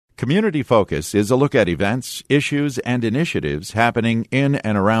Community Focus is a look at events, issues, and initiatives happening in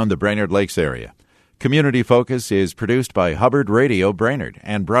and around the Brainerd Lakes area. Community Focus is produced by Hubbard Radio Brainerd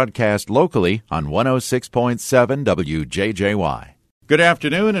and broadcast locally on 106.7 WJJY. Good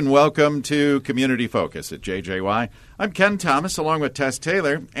afternoon and welcome to Community Focus at JJY. I'm Ken Thomas along with Tess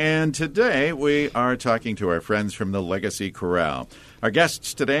Taylor, and today we are talking to our friends from the Legacy Chorale. Our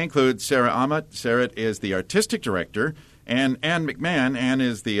guests today include Sarah Ahmet. Sarah is the Artistic Director, and Ann McMahon. Ann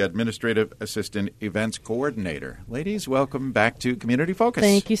is the Administrative Assistant Events Coordinator. Ladies, welcome back to Community Focus.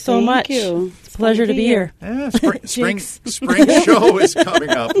 Thank you so much. You. It's a pleasure to be here. Yeah, spring show is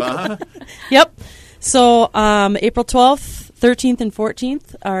coming up, huh? Yep. So April 12th, 13th, and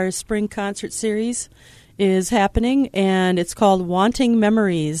 14th, our spring concert series is happening, and it's called Wanting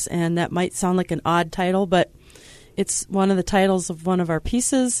Memories, and that might sound like an odd title, but it's one of the titles of one of our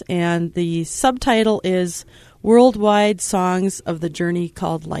pieces, and the subtitle is Worldwide Songs of the Journey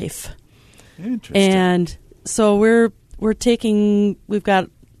Called Life. Interesting. And so we've got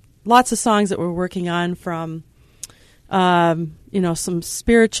lots of songs that we're working on from, some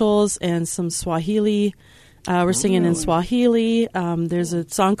spirituals and some Swahili. We're singing in Swahili. There's a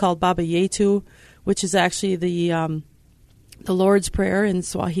song called Baba Yetu, which is actually the Lord's Prayer in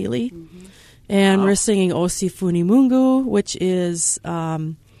Swahili. Mm-hmm. And we're singing Osifuni Mungu, which is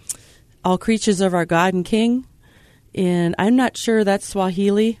All Creatures of Our God and King. And I'm not sure that's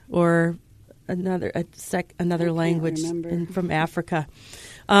Swahili or another language from Africa.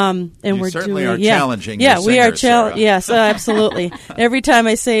 And you we're certainly doing, are challenging. Yeah, your we are Sarah. Yes, absolutely. Every time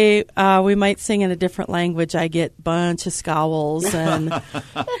I say we might sing in a different language, I get a bunch of scowls and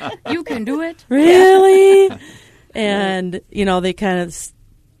you can do it. Really? And they kind of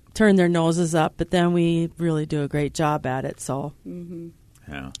turn their noses up, but then we really do a great job at it. So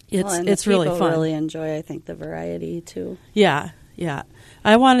yeah, it's really fun. People really enjoy, I think, the variety too. Yeah.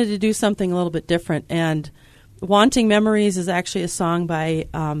 I wanted to do something a little bit different, and Wanting Memories is actually a song by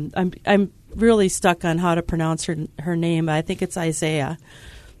I'm really stuck on how to pronounce her name. I think it's Isaiah,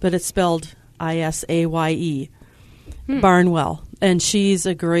 but it's spelled Isaye. Barnwell, and she's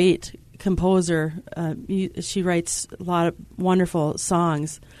a great composer. She writes a lot of wonderful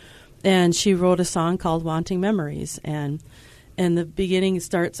songs, and she wrote a song called Wanting Memories, and the beginning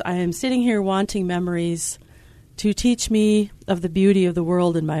starts, I am sitting here wanting memories to teach me of the beauty of the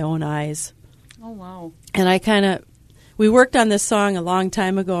world in my own eyes. Oh, wow. And we worked on this song a long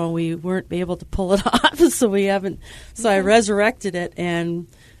time ago, and we weren't able to pull it off, so I resurrected it and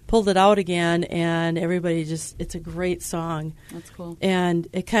pulled it out again, and everybody it's a great song. That's cool. And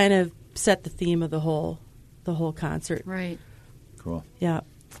it kind of set the theme of the whole concert. Right. Cool. Yeah.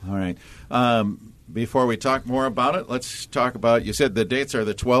 All right. Before we talk more about it, let's talk about, you said the dates are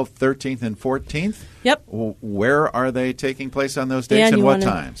the 12th, 13th, and 14th? Yep. Where are they taking place on those dates, and what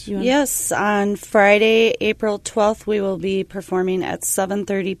times? Yes, on Friday, April 12th, we will be performing at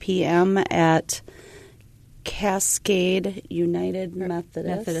 7:30 p.m. at Cascade United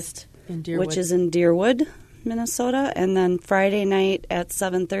Methodist in Deerwood. Which is in Deerwood, Minnesota. And then Friday night at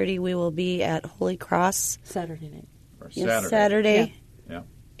 7:30, we will be at Holy Cross. Saturday night. Saturday. Yeah.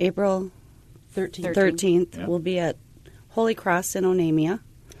 April 13th. Yeah. We'll be at Holy Cross in Onamia.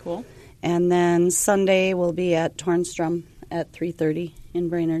 Cool. And then Sunday we'll be at Tornstrom at 3:30 in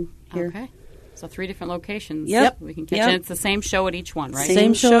Brainerd here. Okay. So 3 different locations. Yep. We can catch it. It's the same show at each one, right?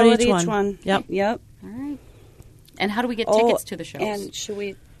 Same show at each one. Yep. All right. And how do we get tickets to the shows? And should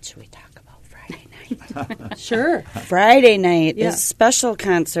we talk about Friday night? Sure. Friday night is special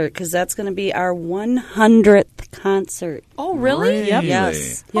concert because that's going to be our 100th concert. Oh, really? Yep.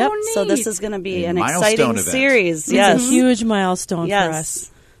 Yes. Yep. Oh, neat. So this is going to be an milestone exciting event. series. It's Yes. a huge milestone Yes. for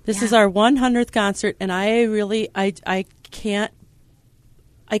us. This is our 100th concert, and I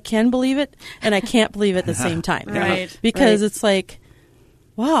can believe it, and I can't believe it at the same time. Right. Because it's like,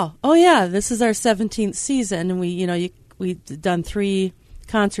 wow, oh yeah, this is our 17th season, and we've done 3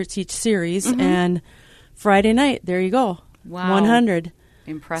 concerts each series, and Friday night, there you go. Wow. 100.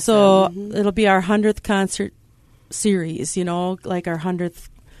 Impressive. So it'll be our 100th concert series, like our 100th,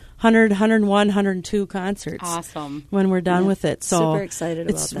 100, 101, 102 concerts. Awesome. When we're done with it. So super excited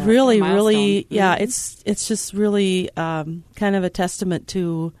about it's that. really, Milestone. really, it's just really kind of a testament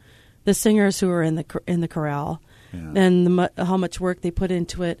to the singers who are in the chorale and how much work they put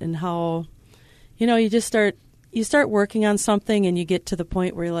into it, and how, you start working on something and you get to the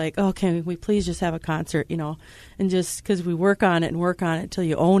point where you're like, oh, can we please just have a concert, and just because we work on it until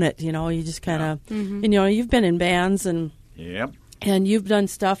you own it, you just kind of, you've been in bands and and you've done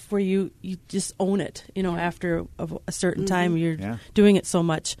stuff where you just own it, after a certain time you're doing it so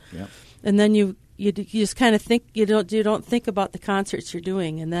much. Yep. And then you you just kind of think you don't think about the concerts you're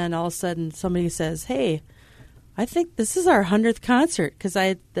doing, and then all of a sudden somebody says, "Hey, I think this is our 100th concert," because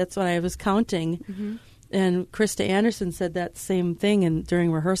that's when I was counting. Mm-hmm. And Krista Anderson said that same thing, and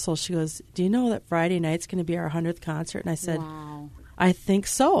during rehearsal she goes, "Do you know that Friday night's going to be our 100th concert?" And I said, Wow. "I think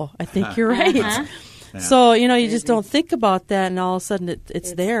so. I think you're right." Uh-huh. Yeah. So you just don't think about that, and all of a sudden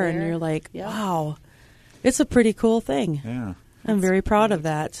it's there, and there. you're like, Yeah. "Wow, it's a pretty cool thing." Yeah. I'm very proud of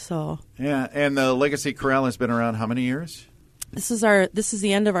that. So Yeah, and the Legacy Chorale has been around how many years? this is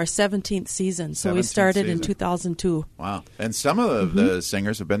the end of our 17th season. So we 17th started in season. 2002. Wow. And some of the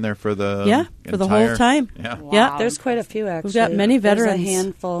singers have been there for the For the whole entire- time. Yeah. Wow. Yeah, There's quite a few, actually. got many veterans. There's a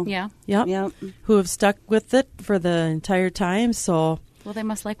handful. Yeah. Yep. Yep. Who have stuck with it for the entire time. So Well, they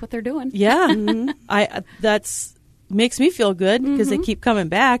must like what they're doing. yeah, Mm-hmm. that's makes me feel good because they keep coming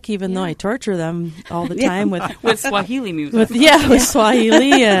back, even though I torture them all the time with With Swahili music. with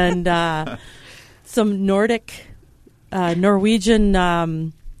Swahili and some Norwegian.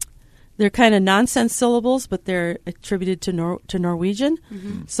 They're kind of nonsense syllables, but they're attributed to Norwegian.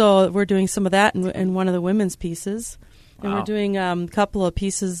 Mm-hmm. So we're doing some of that in one of the women's pieces, and Wow. we're doing a couple of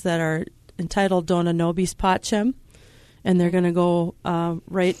pieces that are entitled Dona Nobis Pacem, and they're going to go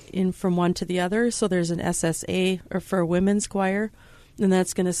right in from one to the other. So there's an SSA or for a women's choir, and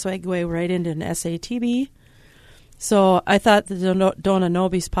that's going to segue right into an SATB. So I thought the Dona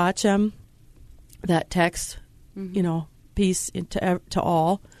Nobis Pacem, that text, peace to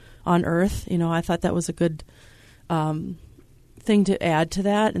all on earth. I thought that was a good thing to add to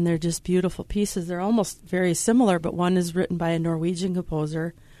that, and they're just beautiful pieces. They're almost very similar, but one is written by a Norwegian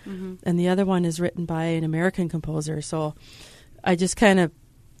composer, and the other one is written by an American composer. So I just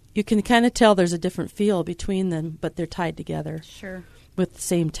you can kind of tell there's a different feel between them, but they're tied together Sure. with the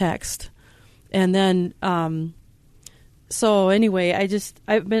same text. And then, so anyway,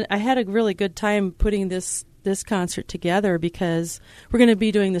 I had a really good time putting this concert together because we're going to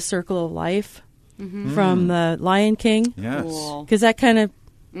be doing the Circle of Life from the Lion King. Yes. Cool. Because that kind of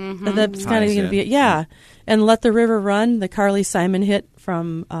that's kind of Ties going to be in. yeah. And Let the River Run, the Carly Simon hit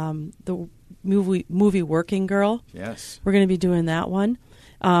from the movie Working Girl. Yes. We're going to be doing that one.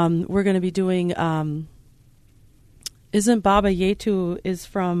 We're going to be doing isn't Baba Yetu is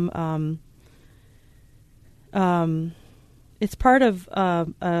from it's part of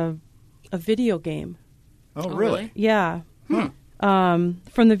a video game. Oh, Oh, really? really? Yeah. Huh.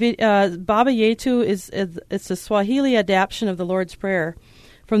 From the Baba Yetu it's a Swahili adaptation of the Lord's Prayer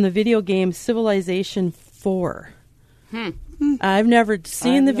from the video game Civilization 4. I've never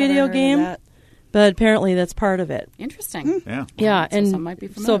seen the I've never video heard of game, that. but apparently that's part of it. Interesting. Yeah. Yeah, So and some might be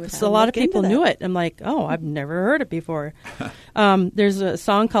familiar so, with so a that. lot of Look into people that. knew it. I'm like, oh, I've never heard it before. There's a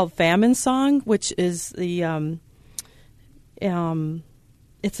song called Famine Song, which is the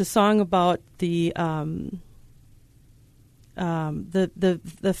it's a song about the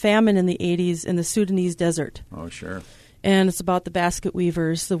famine in the 80s in the Sudanese desert. Oh, sure. And it's about the basket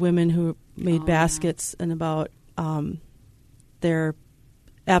weavers, the women who made Oh, baskets, and about their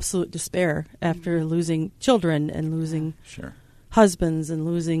absolute despair after losing children and losing Sure. husbands and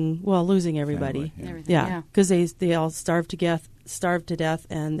losing everybody. Family, yeah. Everything. Yeah, because they all starved to death,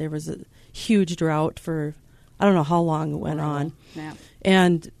 and there was a huge drought for I don't know how long it went on. Yeah.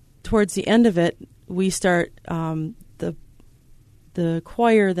 And towards the end of it, we start the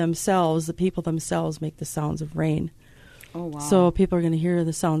choir themselves, the people themselves, make the sounds of rain. Oh, wow. So people are going to hear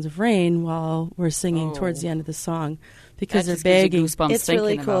the sounds of rain while we're singing Oh. towards the end of the song because That they're just gives you begging. goosebumps It's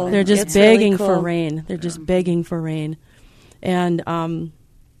really thinking cool. about it. They're just It's really begging for cool. rain. They're just begging for rain, and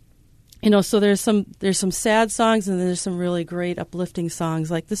so there's some sad songs and there's some really great uplifting songs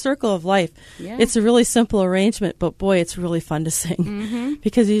like The Circle of Life. Yeah. It's a really simple arrangement, but boy, it's really fun to sing Mm-hmm.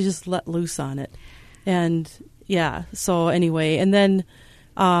 because you just let loose on it. And yeah, so anyway, and then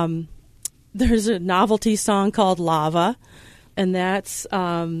there's a novelty song called Lava, and that's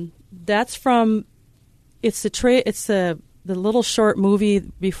from it's the little short movie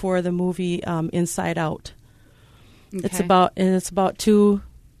before the movie Inside Out. It's Okay. about two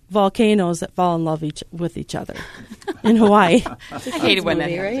volcanoes that fall in love with each other in Hawaii. I hated when that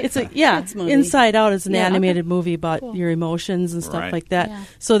movie, happened. right? It's Kids movie. Inside Out is an Yeah. animated movie about Cool. your emotions and stuff Right. like that. Yeah.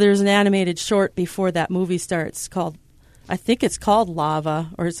 So there's an animated short before that movie starts called, I think it's called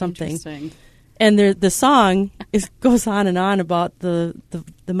Lava or something. Interesting. And the song goes on and on about the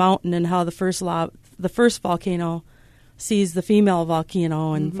mountain and how the first volcano sees the female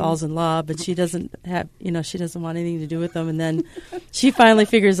volcano and falls in love, but she doesn't want anything to do with them. And then she finally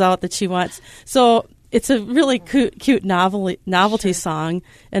figures out that she wants. So it's a really cute novelty song,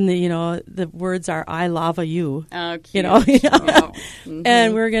 and the words are "I lava you." Oh, cute. Mm-hmm.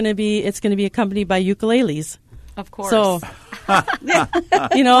 And it's going to be accompanied by ukuleles. Of course. So,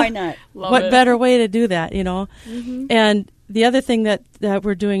 why not? What better way to do that, Mm-hmm. And the other thing that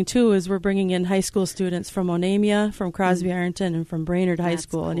we're doing, too, is we're bringing in high school students from Onamia, from Crosby Ironton, and from Brainerd High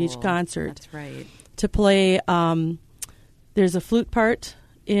School at each concert. That's right. To play, there's a flute part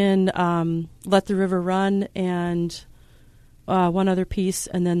in Let the River Run and one other piece,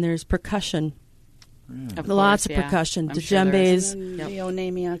 and then there's percussion. Lots of percussion, djembes. The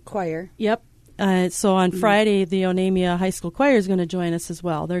Onamia Choir. Yep. So on Friday, the Onamia High School Choir is going to join us as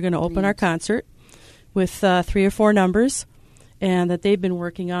well. They're going to open our concert with 3 or 4 numbers and that they've been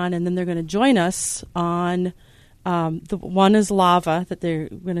working on, and then they're going to join us on the one is Lava that they're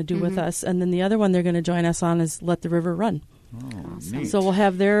going to do with us, and then the other one they're going to join us on is Let the River Run. Oh, Awesome. So we'll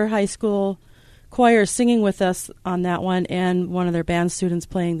have their high school choir singing with us on that one, and one of their band students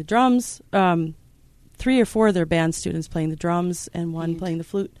playing the drums. 3 or 4 of their band students playing the drums, and one playing the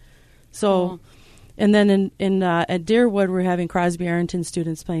flute. So, and then at Deerwood, we're having Crosby Ironton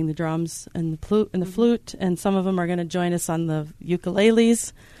students playing the drums and the flute, and some of them are going to join us on the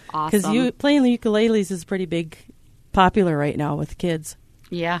ukuleles. Awesome. Because playing the ukuleles is pretty popular right now with kids.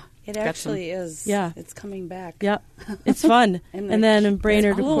 Yeah. It actually is. Yeah. It's coming back. Yeah, it's fun. and then in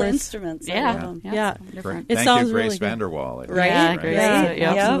Brainerd, cool of course. instruments. Yeah. Yeah. Different. It Thank sounds you, Grace really good. Vanderwall. Right? Yeah, Grace. Yeah,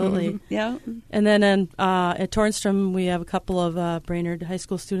 Yeah. absolutely. Yeah. And then at Tornstrom, we have a couple of Brainerd High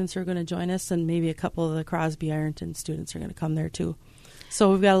School students who are going to join us, and maybe a couple of the Crosby Ironton students are going to come there too. So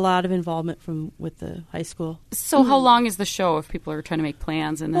we've got a lot of involvement with the high school. So how long is the show if people are trying to make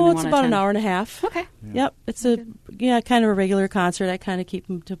plans? And then It's about an hour and a half. Okay. Yep. It's kind of a regular concert. I kind of keep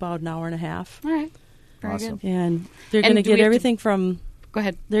them to about an hour and a half. All right. Very Awesome. good. And they're And going to do we get have to- everything from... Go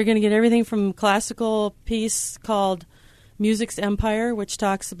ahead. They're going to get everything from classical piece called Music's Empire, which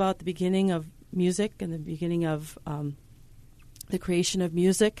talks about the beginning of music and the beginning of the creation of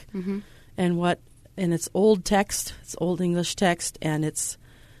music, and it's old text, it's old English text, and it's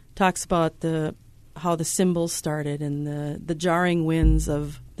talks about how the cymbals started and the jarring winds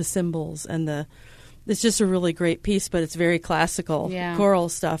of the cymbals, and it's just a really great piece, but it's very classical choral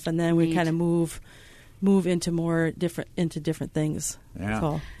stuff, and then we kind of move into different things. Yeah.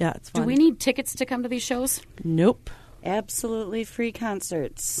 So, it's fun. Do we need tickets to come to these shows? Nope. Absolutely free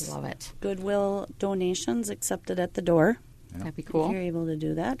concerts. Love it. Goodwill donations accepted at the door. That'd be If cool. you're able to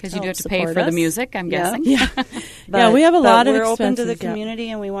do that. Because you do have to pay help for support the us. music, I'm Yeah. guessing. Yeah, we have a lot of we're open to the expenses, yeah. community,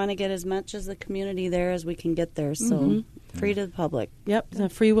 and we want to get as much as the community there as we can get there. So free to the public. Yep, it's a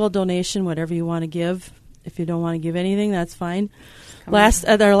free will donation, whatever you want to give. If you don't want to give anything, that's fine.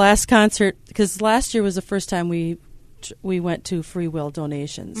 At our last concert, because last year was the first time we went to free will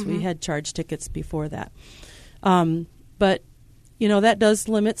donations. We had charge tickets before that, but that does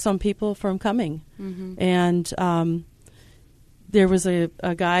limit some people from coming. And there was a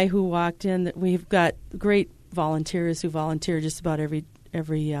guy who walked in. That we've got great volunteers who volunteer just about every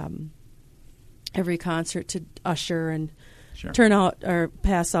concert to usher and turn out or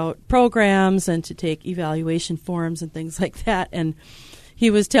pass out programs and to take evaluation forms and things like that. And he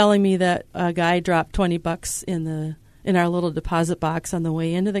was telling me that a guy dropped $20 in our little deposit box on the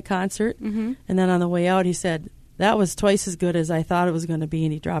way into the concert, and then on the way out he said, "That was twice as good as I thought it was going to be,"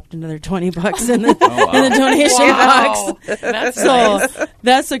 and he dropped another $20 in the donation box. That's So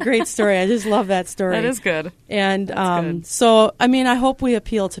that's a great story. I just love that story. That is good. And good. so, I mean, I hope we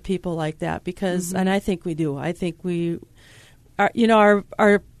appeal to people like that because, and I think we do. I think we,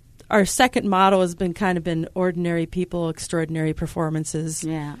 our second motto has been ordinary people, extraordinary performances.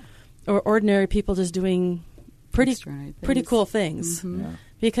 Yeah. Or ordinary people just doing pretty Extraordinary cool things. Yeah.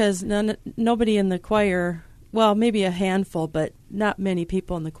 Because nobody in the choir, well, maybe a handful, but not many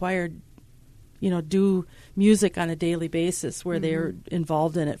people in the choir, do music on a daily basis where they're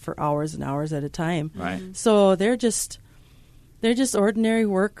involved in it for hours and hours at a time. Right. So they're just ordinary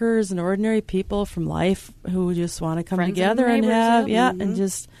workers and ordinary people from life who just want to come Friends and together and neighbors, have and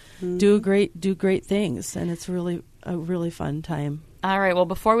just do great things, and it's really a really fun time. All right. Well,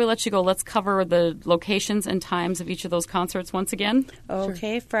 before we let you go, let's cover the locations and times of each of those concerts once again.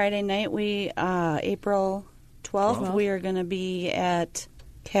 Okay, Friday night, April 12th, we are going to be at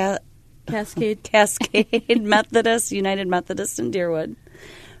Cascade. Cascade Methodist, United Methodist in Deerwood.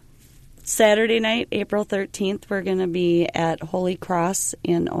 Saturday night, April 13th, we're going to be at Holy Cross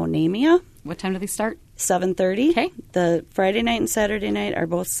in Onamia, What time do they start? 7:30. Okay. The Friday night and Saturday night are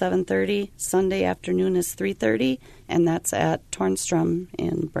both 7:30. Sunday afternoon is 3:30, and that's at Tornstrom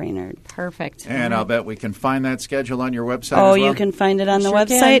in Brainerd. Perfect. And I'll bet we can find that schedule on your website Oh, as well? you can find it on the Sure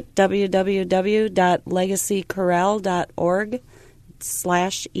website,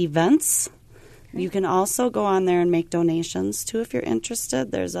 www.legacycorral.org/events. You can also go on there and make donations, too, if you're interested.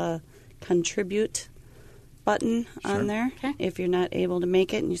 There's a contribute button on there. Okay. If you're not able to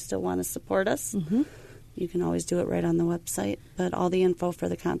make it and you still want to support us, you can always do it right on the website. But all the info for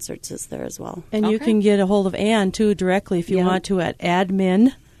the concerts is there as well. And you Okay. can get a hold of Ann, too, directly if you Yeah. want to at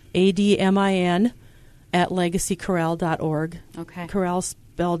admin, ADMIN, at legacycorral.org. Okay. Corral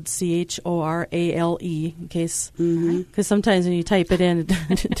spelled CHORALE, in case, because sometimes when you type it in,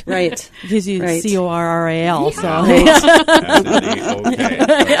 it Right. gives you Right. CORRAL. So That's the okay.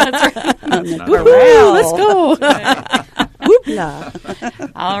 On the Woo-hoo, corral. let's go.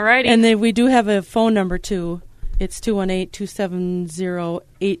 Whoopla. All righty. And then we do have a phone number, too. It's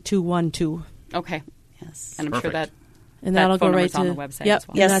 218-270-8212. Okay. Yes. And I'm Perfect. sure that And That that'll go phone right number's to on the website Yep, as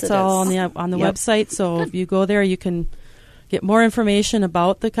well. and Yes, that's it all is. on the Yep. website. So if you go there, you can get more information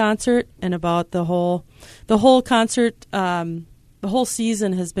about the concert and about the whole concert. The whole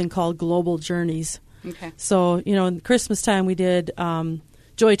season has been called Global Journeys. Okay. So in Christmas time we did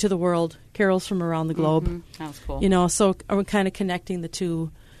Joy to the World, carols from around the globe. Mhm. That was cool. So we're kind of connecting the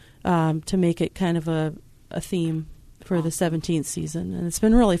two to make it kind of a theme for the 17th season, and it's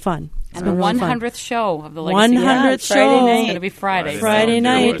been really fun. It's And the been really fun. 100th show of the Legacy 100th Friday show. night. It's going to be Friday. Friday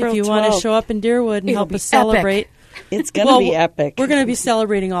April night, if 12th. you want to show up in Deerwood and It'll help be us celebrate. It's going to be epic. We're going to be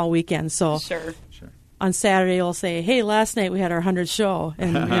celebrating all weekend. So Sure. on Saturday, we'll say, hey, last night we had our 100th show.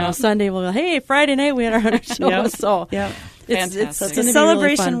 And Sunday, we'll go, hey, Friday night we had our 100th show. Yep. So Yep. it's Fantastic. So it's gonna a be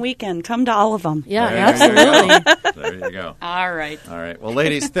really celebration fun. weekend. Come to all of them. Yeah, There absolutely. you go. There you go. All right. All right. Well,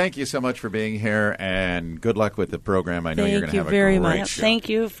 ladies, thank you so much for being here, and good luck with the program. I know you're Thank going to you have a very great much. show. Thank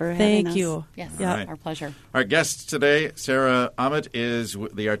you for having Thank us. you. Yes. Yeah. right. Our pleasure. Our guest today, Sarah Ahmet, is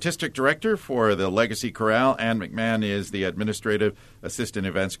the artistic director for the Legacy Chorale, and McMahon is the administrative assistant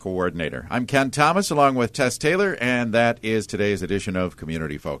events coordinator. I'm Ken Thomas, along with Tess Taylor, and that is today's edition of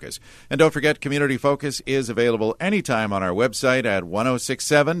Community Focus. And don't forget, Community Focus is available anytime on our website at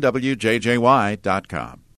 1067wjjy.com.